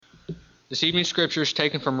This evening's scripture is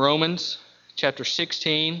taken from Romans chapter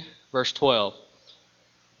 16, verse 12.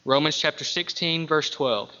 Romans chapter 16, verse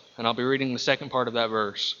 12, and I'll be reading the second part of that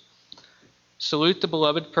verse. Salute the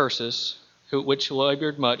beloved Persis, which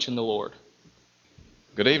labored much in the Lord.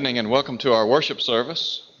 Good evening and welcome to our worship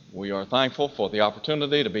service. We are thankful for the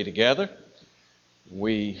opportunity to be together.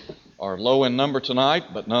 We are low in number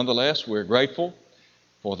tonight, but nonetheless we're grateful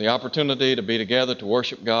for the opportunity to be together to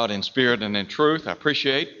worship God in spirit and in truth. I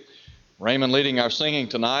appreciate Raymond leading our singing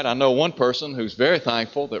tonight. I know one person who's very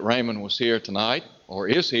thankful that Raymond was here tonight, or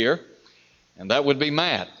is here, and that would be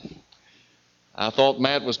Matt. I thought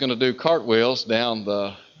Matt was going to do cartwheels down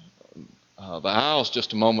the aisles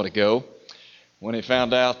just a moment ago when he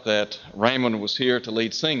found out that Raymond was here to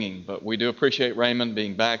lead singing. But we do appreciate Raymond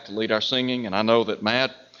being back to lead our singing, and I know that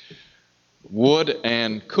Matt would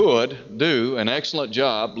and could do an excellent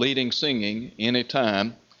job leading singing any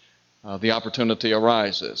time the opportunity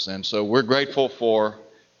arises. And so we're grateful for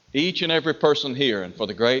each and every person here and for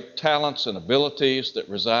the great talents and abilities that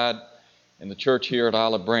reside in the church here at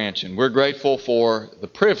Olive Branch. And we're grateful for the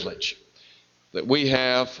privilege that we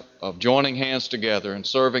have of joining hands together and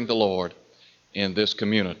serving the Lord in this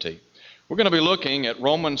community. We're going to be looking at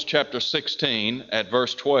Romans chapter 16 at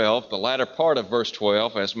verse 12, the latter part of verse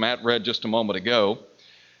 12, as Matt read just a moment ago.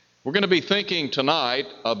 We're going to be thinking tonight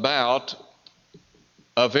about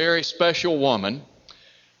a very special woman,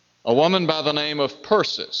 a woman by the name of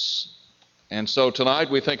Persis. And so tonight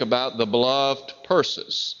we think about the beloved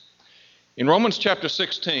Persis. In Romans chapter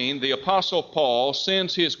 16, the Apostle Paul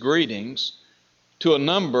sends his greetings to a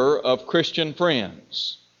number of Christian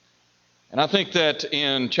friends. And I think that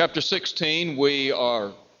in chapter 16 we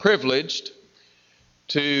are privileged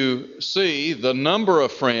to see the number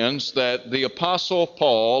of friends that the Apostle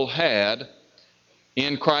Paul had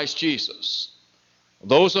in Christ Jesus.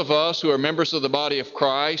 Those of us who are members of the body of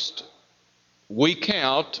Christ, we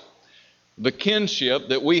count the kinship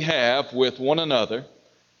that we have with one another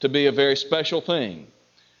to be a very special thing.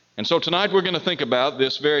 And so tonight we're going to think about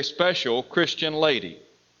this very special Christian lady.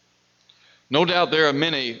 No doubt there are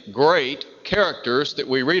many great characters that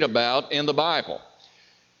we read about in the Bible.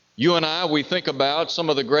 You and I, we think about some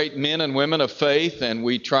of the great men and women of faith, and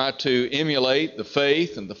we try to emulate the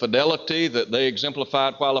faith and the fidelity that they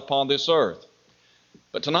exemplified while upon this earth.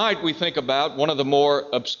 But tonight we think about one of the more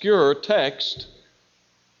obscure texts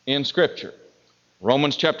in Scripture.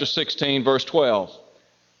 Romans chapter 16, verse 12.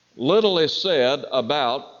 Little is said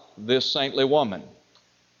about this saintly woman.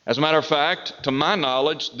 As a matter of fact, to my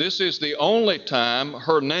knowledge, this is the only time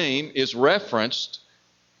her name is referenced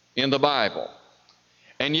in the Bible.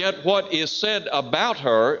 And yet what is said about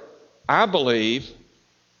her, I believe,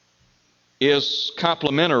 is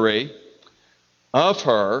complimentary of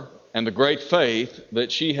her and the great faith that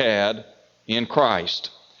she had in Christ.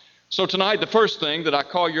 So tonight, the first thing that I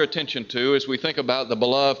call your attention to as we think about the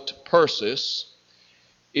beloved Persis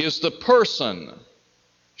is the person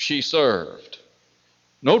she served.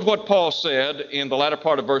 Note what Paul said in the latter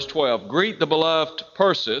part of verse 12. Greet the beloved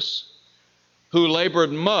Persis, who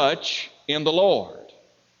labored much in the Lord.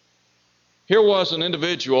 Here was an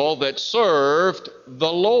individual that served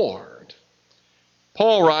the Lord.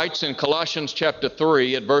 Paul writes in Colossians chapter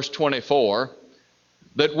 3 at verse 24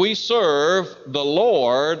 that we serve the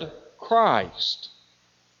Lord Christ.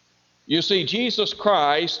 You see, Jesus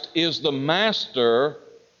Christ is the master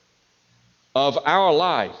of our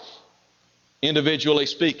life, individually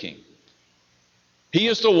speaking. He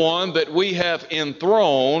is the one that we have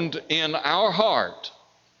enthroned in our heart.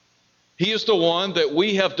 He is the one that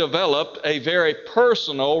we have developed a very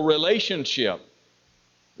personal relationship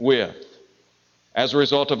with as a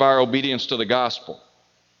result of our obedience to the gospel.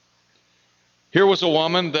 Here was a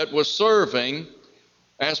woman that was serving,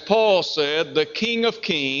 as Paul said, the King of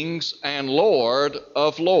Kings and Lord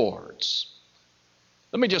of Lords.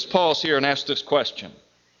 Let me just pause here and ask this question.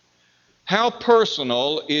 How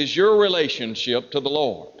personal is your relationship to the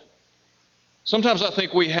Lord? Sometimes I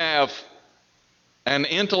think we have an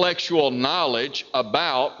intellectual knowledge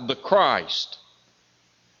about the Christ.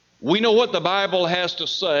 We know what the Bible has to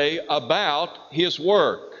say about His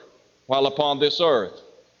work while upon this earth.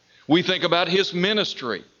 We think about His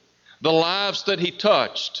ministry, the lives that He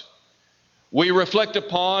touched. We reflect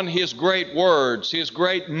upon His great words, His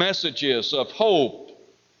great messages of hope,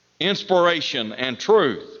 inspiration, and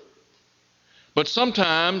truth. But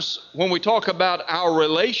sometimes when we talk about our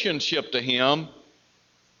relationship to Him,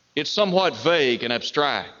 it's somewhat vague and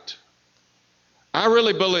abstract. I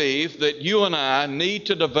really believe that you and I need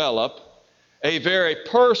to develop a very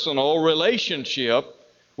personal relationship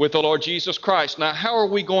with the Lord Jesus Christ. Now, how are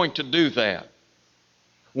we going to do that?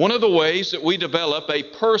 One of the ways that we develop a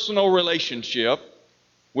personal relationship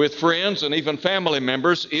with friends and even family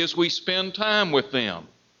members is we spend time with them.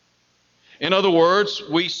 In other words,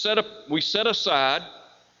 we set aside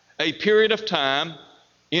a period of time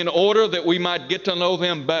in order that we might get to know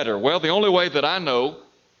them better. Well, the only way that I know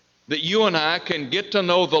that you and I can get to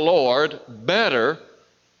know the Lord better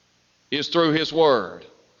is through His Word.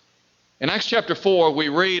 In Acts chapter 4, we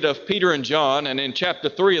read of Peter and John, and in chapter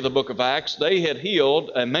 3 of the book of Acts, they had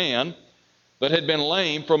healed a man that had been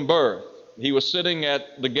lame from birth. He was sitting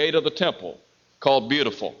at the gate of the temple called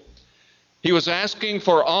Beautiful. He was asking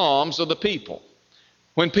for alms of the people.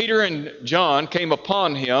 When Peter and John came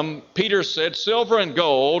upon him, Peter said, "Silver and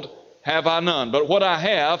gold have I none, but what I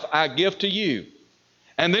have I give to you."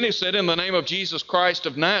 And then he said, "In the name of Jesus Christ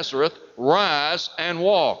of Nazareth, rise and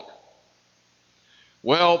walk."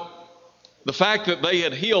 Well, the fact that they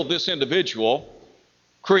had healed this individual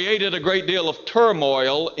created a great deal of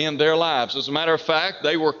turmoil in their lives. As a matter of fact,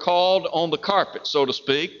 they were called on the carpet, so to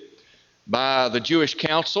speak, by the Jewish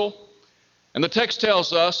council. And the text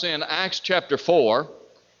tells us in Acts chapter 4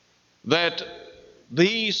 that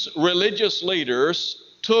these religious leaders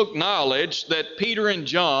took knowledge that Peter and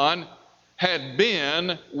John had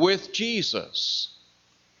been with Jesus.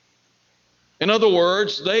 In other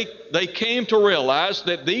words, they came to realize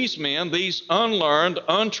that these men, these unlearned,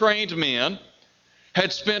 untrained men,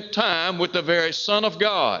 had spent time with the very Son of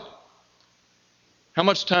God. How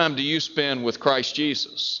much time do you spend with Christ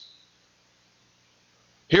Jesus?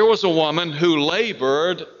 Here was a woman who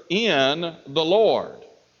labored in the Lord.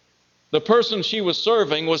 The person she was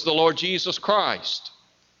serving was the Lord Jesus Christ.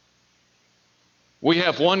 We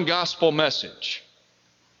have one gospel message.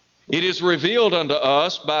 It is revealed unto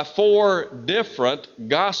us by 4 different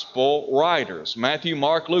gospel writers, Matthew,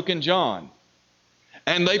 Mark, Luke, and John.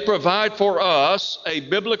 And they provide for us a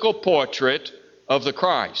biblical portrait of the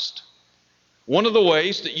Christ. One of the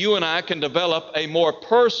ways that you and I can develop a more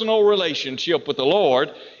personal relationship with the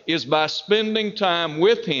Lord is by spending time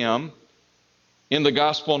with Him in the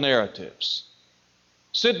gospel narratives.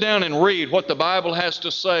 Sit down and read what the Bible has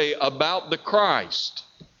to say about the Christ.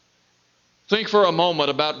 Think for a moment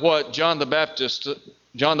about what John the Baptist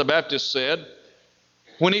said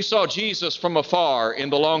when he saw Jesus from afar in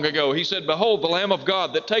the long ago. He said, "Behold, the Lamb of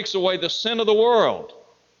God that takes away the sin of the world."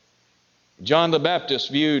 John the Baptist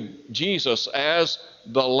viewed Jesus as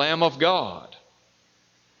the Lamb of God.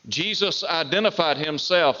 Jesus identified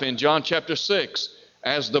Himself in John chapter 6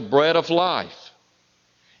 as the bread of life.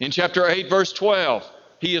 In chapter 8, verse 12,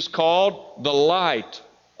 He is called the light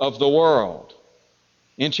of the world.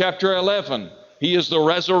 In chapter 11, He is the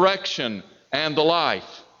resurrection and the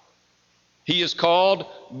life. He is called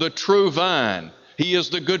the true vine. He is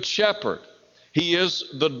the good shepherd. He is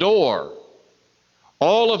the door.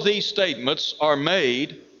 All of these statements are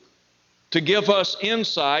made to give us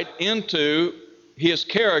insight into His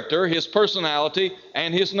character, His personality,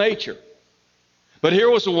 and His nature. But here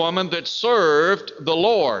was a woman that served the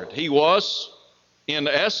Lord. He was, in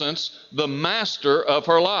essence, the master of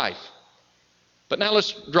her life. But now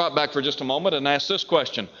let's drop back for just a moment and ask this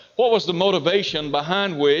question. What was the motivation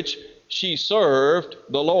behind which she served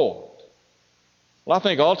the Lord? Well, I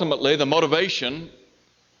think ultimately the motivation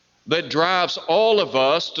that drives all of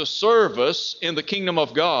us to service in the kingdom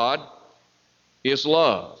of God is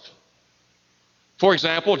love. For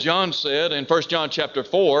example, John said in 1 John chapter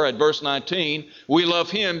 4 at verse 19, "We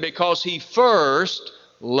love Him because He first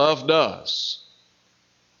loved us."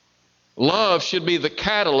 Love should be the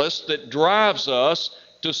catalyst that drives us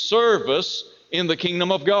to service in the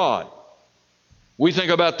kingdom of God. We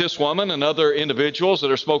think about this woman and other individuals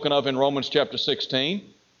that are spoken of in Romans chapter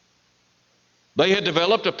 16. They had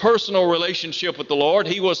developed a personal relationship with the Lord.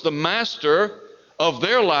 He was the master of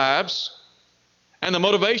their lives, and the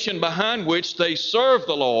motivation behind which they served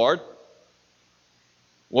the Lord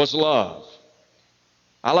was love.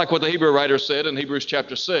 I like what the Hebrew writer said in Hebrews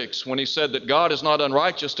chapter 6 when he said that God is not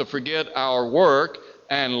unrighteous to forget our work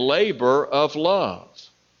and labor of love.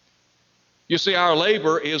 You see, our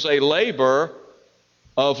labor is a labor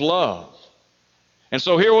of love. And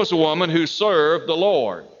so here was a woman who served the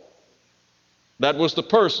Lord. That was the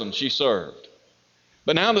person she served.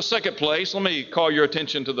 But now in the second place, let me call your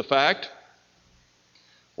attention to the fact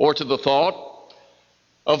or to the thought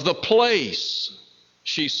of the place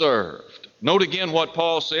she served. Note again what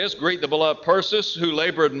Paul says, "Greet the beloved Persis, who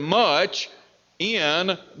labored much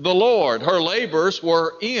in the Lord." Her labors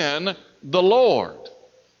were in the Lord.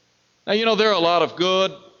 Now, you know, there are a lot of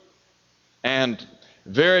good and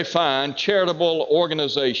very fine charitable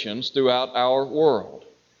organizations throughout our world.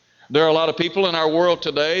 There are a lot of people in our world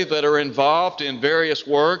today that are involved in various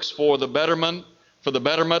works for the betterment for the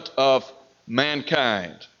betterment of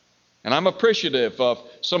mankind. And I'm appreciative of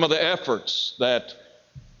some of the efforts that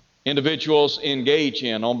individuals engage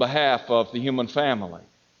in on behalf of the human family.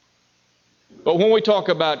 But when we talk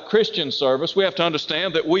about Christian service, we have to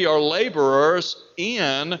understand that we are laborers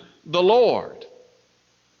in the Lord.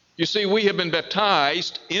 You see, we have been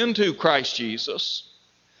baptized into Christ Jesus.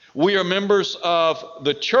 We are members of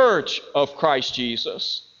the church of Christ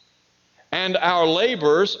Jesus. And our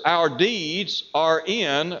labors, our deeds are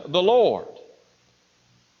in the Lord.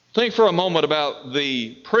 Think for a moment about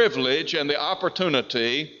the privilege and the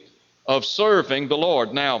opportunity of serving the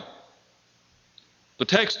Lord. Now, the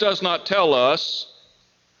text does not tell us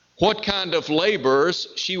what kind of labors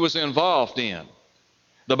she was involved in.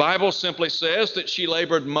 The Bible simply says that she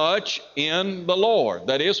labored much in the Lord.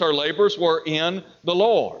 That is, her labors were in the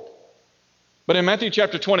Lord. But in Matthew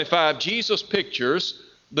chapter 25, Jesus pictures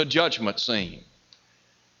the judgment scene.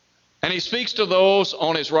 And he speaks to those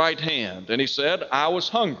on his right hand. And he said, I was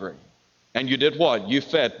hungry, and you did what? You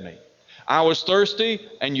fed me. I was thirsty,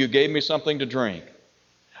 and you gave me something to drink.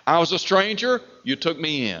 I was a stranger, you took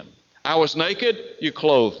me in. I was naked, you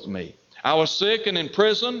clothed me. I was sick and in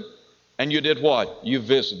prison, and you did what? You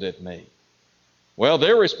visited me. Well,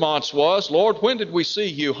 their response was, Lord, when did we see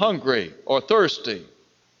you hungry or thirsty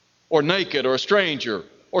or naked or a stranger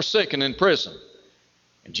or sick and in prison?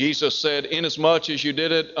 And Jesus said, inasmuch as you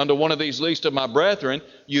did it unto one of these least of my brethren,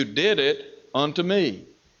 you did it unto me.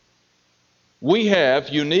 We have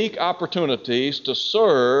unique opportunities to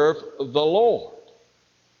serve the Lord.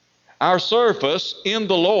 Our service in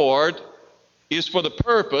the Lord is for the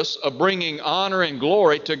purpose of bringing honor and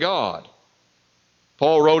glory to God.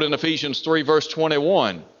 Paul wrote in Ephesians 3 verse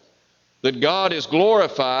 21 that God is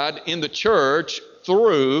glorified in the church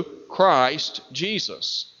through Christ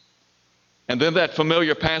Jesus. And then that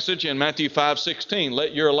familiar passage in Matthew 5:16,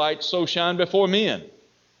 let your light so shine before men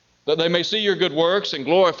that they may see your good works and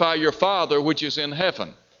glorify your Father which is in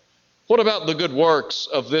heaven. What about the good works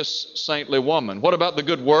of this saintly woman? What about the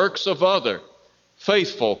good works of other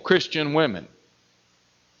faithful Christian women?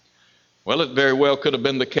 Well, it very well could have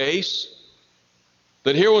been the case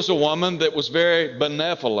that here was a woman that was very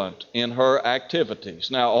benevolent in her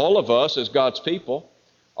activities. Now, all of us as God's people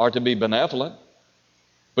are to be benevolent,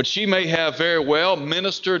 but she may have very well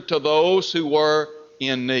ministered to those who were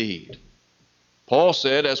in need. Paul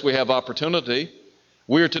said, as we have opportunity,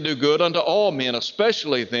 we are to do good unto all men,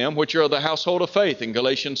 especially them which are of the household of faith, in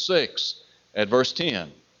Galatians 6 at verse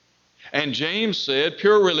 10. And James said,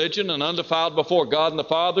 pure religion and undefiled before God and the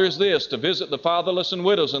Father is this, to visit the fatherless and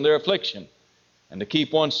widows in their affliction, and to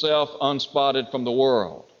keep oneself unspotted from the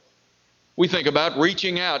world. We think about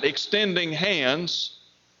reaching out, extending hands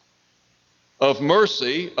of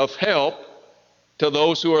mercy, of help to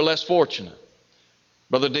those who are less fortunate.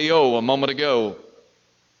 Brother Dio, a moment ago,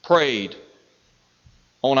 prayed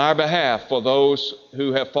on our behalf for those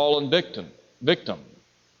who have fallen victim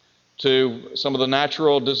to some of the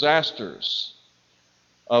natural disasters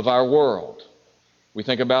of our world. We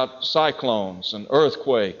think about cyclones and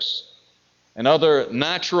earthquakes and other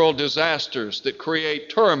natural disasters that create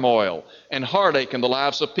turmoil and heartache in the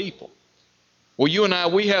lives of people. Well, you and I,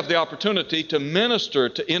 we have the opportunity to minister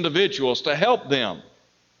to individuals, to help them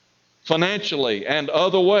financially and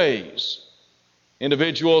other ways.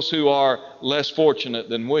 Individuals who are less fortunate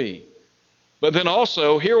than we. But then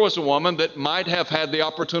also, here was a woman that might have had the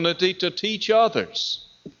opportunity to teach others.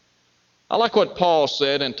 I like what Paul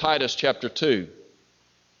said in Titus chapter 2.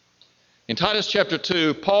 In Titus chapter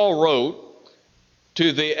 2, Paul wrote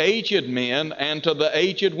to the aged men and to the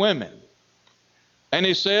aged women. And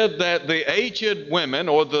he said that the aged women,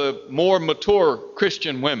 or the more mature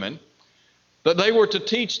Christian women, that they were to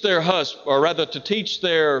teach their husbands, or rather to teach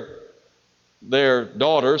their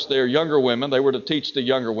daughters, their younger women, they were to teach the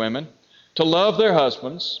younger women to love their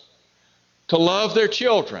husbands, to love their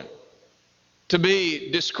children, to be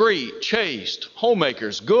discreet, chaste,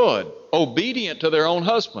 homemakers, good, obedient to their own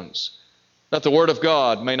husbands, that the word of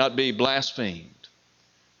God may not be blasphemed.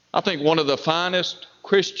 I think one of the finest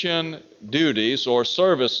Christian duties or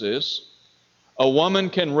services a woman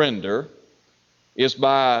can render is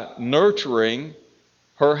by nurturing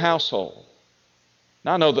her household.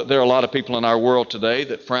 Now, I know that there are a lot of people in our world today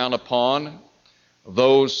that frown upon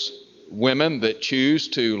those women that choose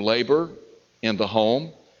to labor in the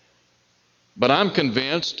home, but I'm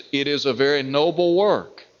convinced it is a very noble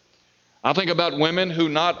work. I think about women who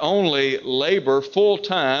not only labor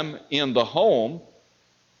full-time in the home,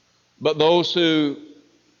 but those who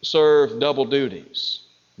serve double duties.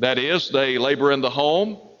 That is, they labor in the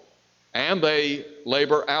home and they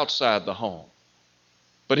labor outside the home.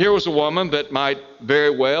 But here was a woman that might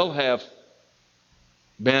very well have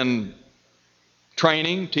been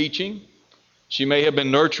training, teaching. She may have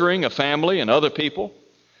been nurturing a family and other people.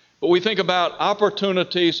 But we think about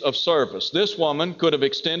opportunities of service. This woman could have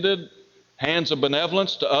extended hands of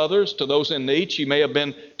benevolence to others, to those in need. She may have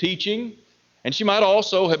been teaching, and she might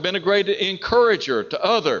also have been a great encourager to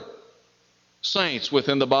other saints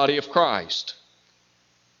within the body of Christ.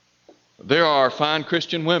 There are fine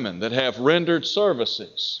Christian women that have rendered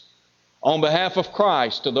services on behalf of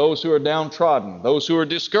Christ to those who are downtrodden, those who are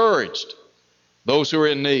discouraged, those who are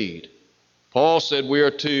in need. Paul said we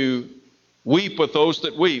are to weep with those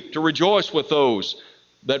that weep, to rejoice with those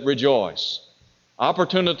that rejoice.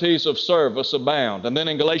 Opportunities of service abound. And then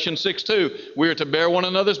in Galatians 6:2, we are to bear one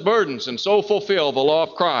another's burdens and so fulfill the law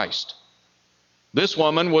of Christ. This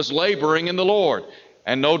woman was laboring in the Lord,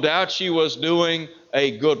 and no doubt she was doing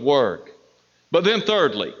a good work. But then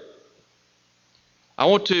thirdly, I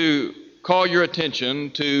want to call your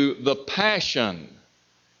attention to the passion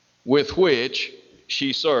with which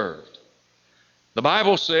she served. The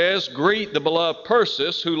Bible says, "Greet the beloved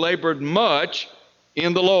Persis, who labored much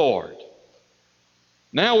in the Lord."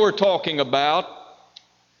 Now we're talking about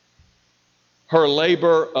her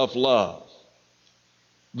labor of love,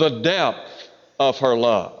 the depth of her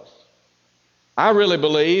love. I really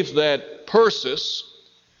believe that Persis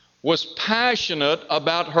was passionate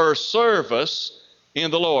about her service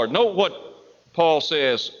in the Lord. Note what Paul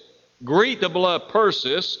says, "Greet the beloved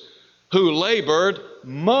Persis, who labored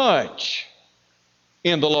much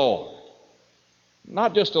in the Lord."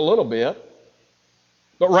 Not just a little bit,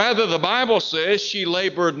 but rather the Bible says she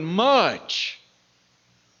labored much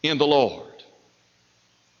in the Lord.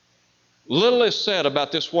 Little is said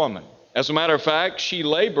about this woman. As a matter of fact, she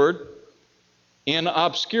labored in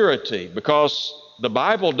obscurity because the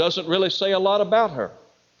Bible doesn't really say a lot about her.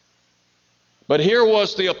 But here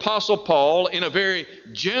was the Apostle Paul in a very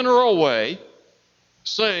general way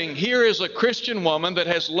saying, here is a Christian woman that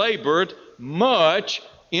has labored much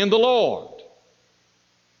in the Lord.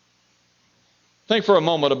 Think for a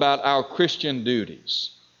moment about our Christian duties.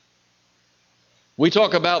 We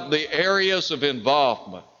talk about the areas of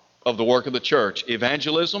involvement of the work of the church: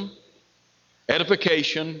 evangelism,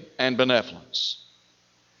 edification, and benevolence.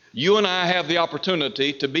 You and I have the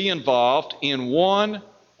opportunity to be involved in one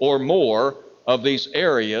or more of these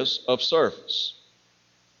areas of service.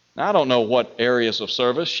 Now, I don't know what areas of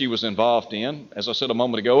service she was involved in. As I said a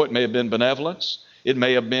moment ago, it may have been benevolence. It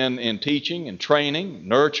may have been in teaching and training,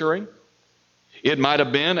 nurturing. It might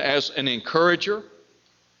have been as an encourager.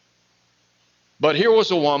 But here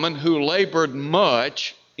was a woman who labored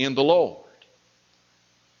much in the Lord.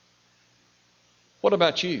 What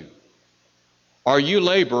about you? Are you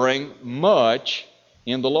laboring much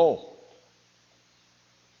in the Lord?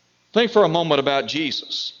 Think for a moment about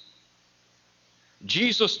Jesus.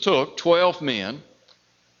 Jesus took 12 men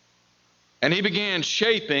and he began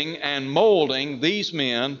shaping and molding these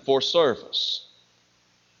men for service.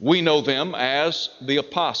 We know them as the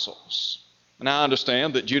apostles. Now I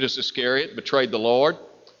understand that Judas Iscariot betrayed the Lord.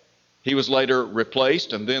 He was later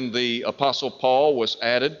replaced, and then the Apostle Paul was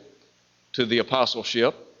added to the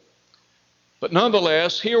apostleship. But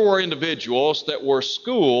nonetheless, here were individuals that were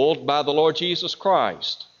schooled by the Lord Jesus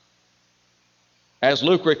Christ. As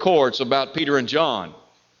Luke records about Peter and John,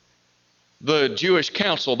 the Jewish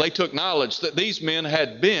council, they took knowledge that these men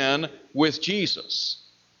had been with Jesus.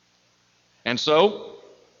 And so,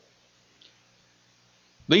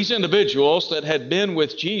 these individuals that had been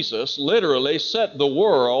with Jesus literally set the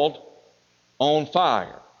world on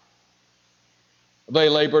fire. They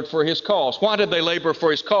labored for his cause. Why did they labor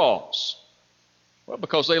for his cause? Well,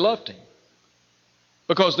 because they loved him.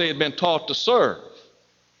 Because they had been taught to serve.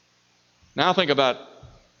 Now think about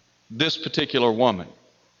this particular woman,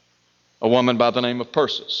 a woman by the name of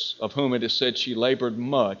Persis, of whom it is said she labored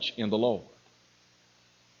much in the Lord.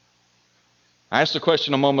 I asked the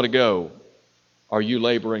question a moment ago, are you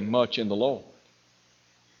laboring much in the Lord?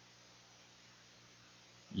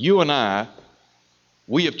 You and I,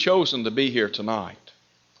 we have chosen to be here tonight.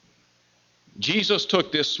 Jesus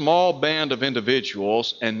took this small band of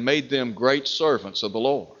individuals and made them great servants of the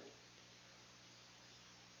Lord.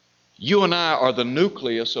 You and I are the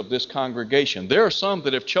nucleus of this congregation. There are some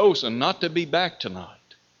that have chosen not to be back tonight.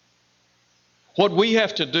 What we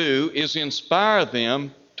have to do is inspire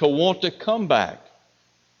them to want to come back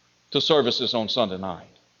to services on Sunday night,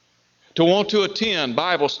 to want to attend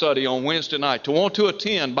Bible study on Wednesday night, to want to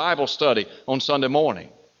attend Bible study on Sunday morning.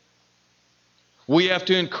 We have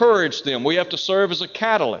to encourage them. We have to serve as a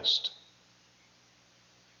catalyst.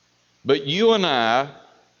 But you and I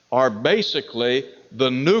are basically the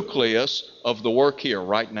nucleus of the work here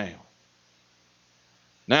right now.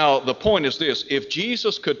 Now, the point is this: if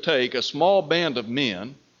Jesus could take a small band of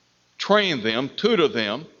men, train them, tutor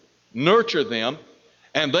them, nurture them,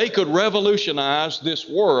 and they could revolutionize this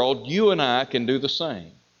world, you and I can do the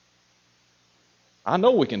same. I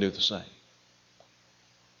know we can do the same.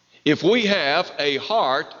 If we have a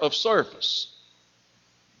heart of service.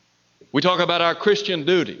 We talk about our Christian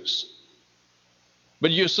duties.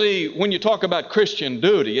 But you see, when you talk about Christian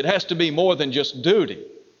duty, it has to be more than just duty.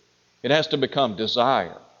 It has to become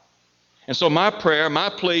desire. And so my prayer, my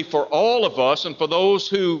plea for all of us and for those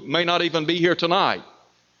who may not even be here tonight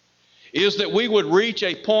is that we would reach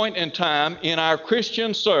a point in time in our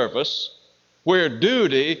Christian service where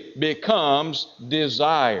duty becomes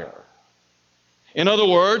desire. In other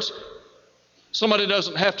words, somebody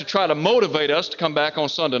doesn't have to try to motivate us to come back on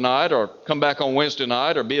Sunday night or come back on Wednesday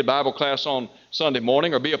night or be at Bible class on Sunday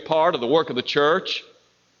morning or be a part of the work of the church,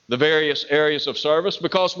 the various areas of service,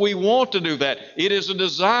 because we want to do that. It is a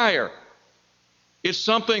desire. It's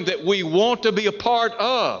something that we want to be a part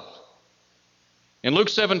of. In Luke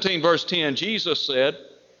 17, verse 10, Jesus said,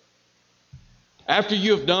 after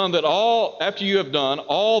you have done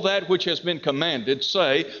all that which has been commanded,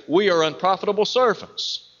 say, we are unprofitable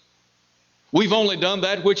servants. We've only done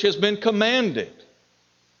that which has been commanded.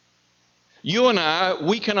 You and I,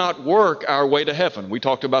 we cannot work our way to heaven. We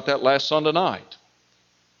talked about that last Sunday night.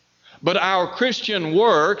 But our Christian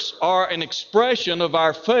works are an expression of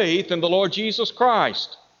our faith in the Lord Jesus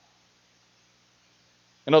Christ.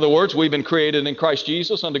 In other words, we've been created in Christ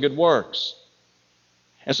Jesus unto good works.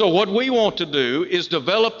 And so what we want to do is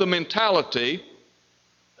develop the mentality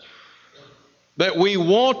that we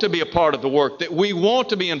want to be a part of the work, that we want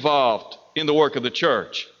to be involved in the work of the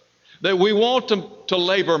church, that we want to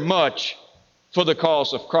labor much for the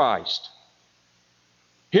cause of Christ.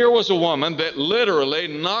 Here was a woman that literally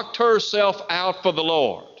knocked herself out for the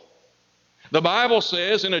Lord. The Bible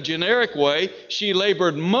says in a generic way, she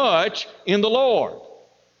labored much in the Lord.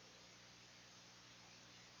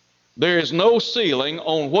 There is no ceiling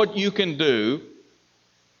on what you can do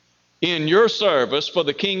in your service for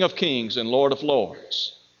the King of Kings and Lord of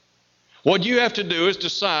Lords. What you have to do is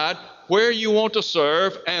decide where you want to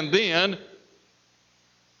serve and then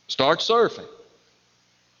start serving.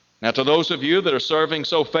 Now, to those of you that are serving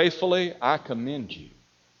so faithfully, I commend you.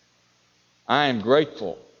 I am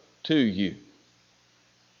grateful to you.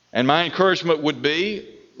 And my encouragement would be,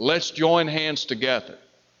 let's join hands together.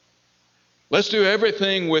 Let's do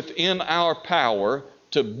everything within our power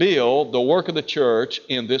to build the work of the church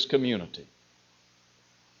in this community.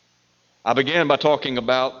 I began by talking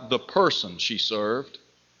about the person she served.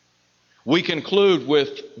 We conclude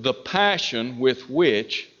with the passion with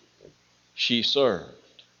which she served.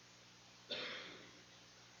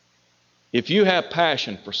 If you have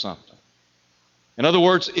passion for something, in other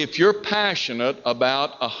words, if you're passionate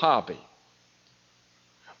about a hobby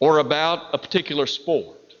or about a particular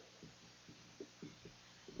sport,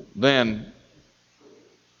 then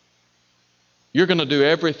you're going to do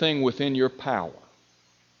everything within your power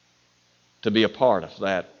to be a part of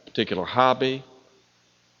that particular hobby,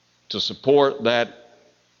 to support that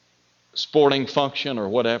sporting function or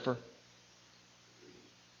whatever.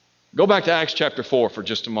 Go back to Acts chapter 4 for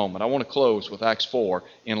just a moment. I want to close with Acts 4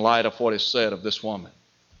 in light of what is said of this woman.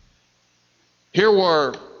 Here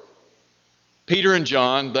were Peter and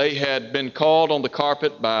John. They had been called on the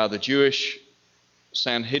carpet by the Jewish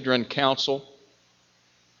Sanhedrin council.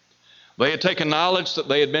 They had taken knowledge that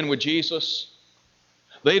they had been with Jesus.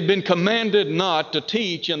 They had been commanded not to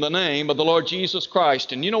teach in the name of the Lord Jesus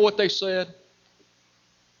Christ. And you know what they said?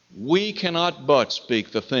 We cannot but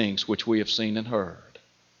speak the things which we have seen and heard.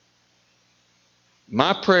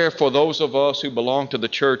 My prayer for those of us who belong to the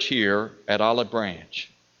church here at Olive Branch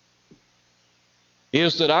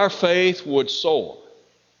is that our faith would soar,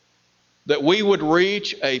 that we would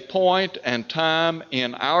reach a point and time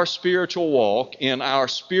in our spiritual walk, in our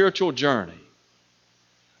spiritual journey,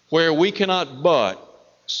 where we cannot but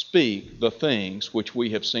speak the things which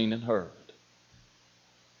we have seen and heard.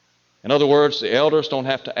 In other words, the elders don't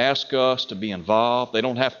have to ask us to be involved. They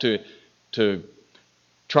don't have to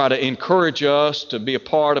try to encourage us to be a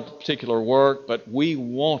part of a particular work, but we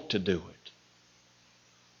want to do it.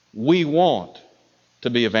 We want to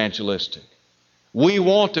be evangelistic. We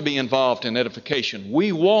want to be involved in edification.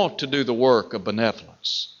 We want to do the work of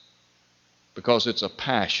benevolence because it's a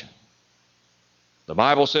passion. The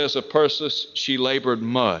Bible says of Persis, she labored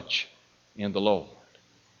much in the Lord.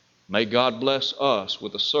 May God bless us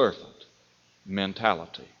with a servant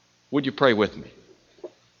mentality. Would you pray with me?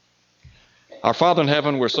 Our Father in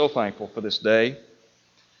heaven, we're so thankful for this day.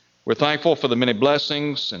 We're thankful for the many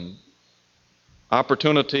blessings and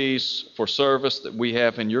opportunities for service that we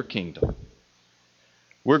have in your kingdom.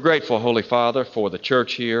 We're grateful, Holy Father, for the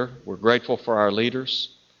church here. We're grateful for our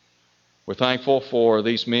leaders. We're thankful for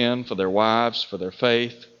these men, for their wives, for their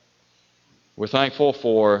faith. We're thankful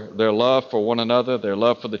for their love for one another, their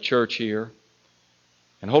love for the church here.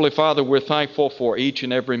 And Holy Father, we're thankful for each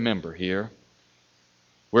and every member here.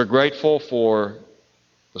 We're grateful for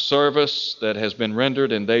the service that has been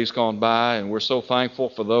rendered in days gone by, and we're so thankful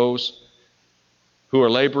for those who are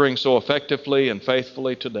laboring so effectively and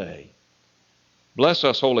faithfully today. Bless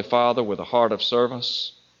us, Holy Father, with a heart of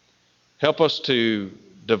service. Help us to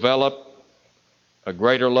develop a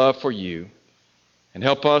greater love for you, and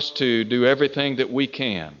help us to do everything that we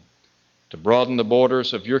can to broaden the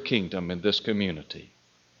borders of your kingdom in this community.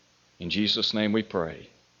 In Jesus' name we pray.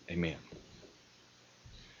 Amen.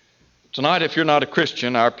 Tonight, if you're not a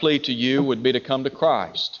Christian, our plea to you would be to come to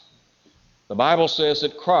Christ. The Bible says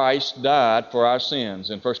that Christ died for our sins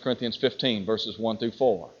in 1 Corinthians 15, verses 1 through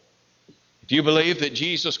 4. If you believe that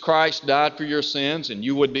Jesus Christ died for your sins and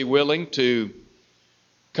you would be willing to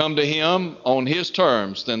come to Him on His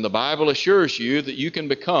terms, then the Bible assures you that you can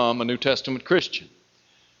become a New Testament Christian.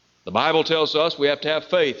 The Bible tells us we have to have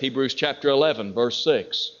faith, Hebrews chapter 11, verse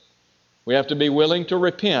 6. We have to be willing to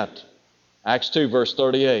repent, Acts 2, verse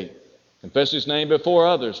 38. Confess His name before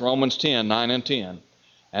others, Romans 10, 9 and 10.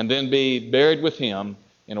 And then be buried with Him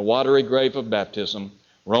in a watery grave of baptism,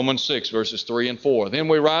 Romans 6, verses 3 and 4. Then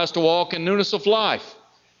we rise to walk in newness of life.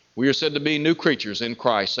 We are said to be new creatures in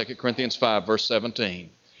Christ, 2 Corinthians 5, verse 17.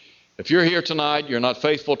 If you're here tonight, you're not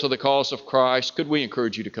faithful to the cause of Christ, could we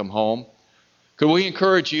encourage you to come home? Could we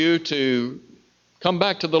encourage you to come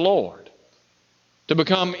back to the Lord, to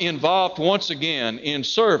become involved once again in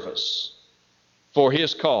service for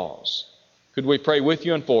His cause? Could we pray with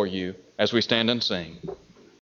you and for you as we stand and sing?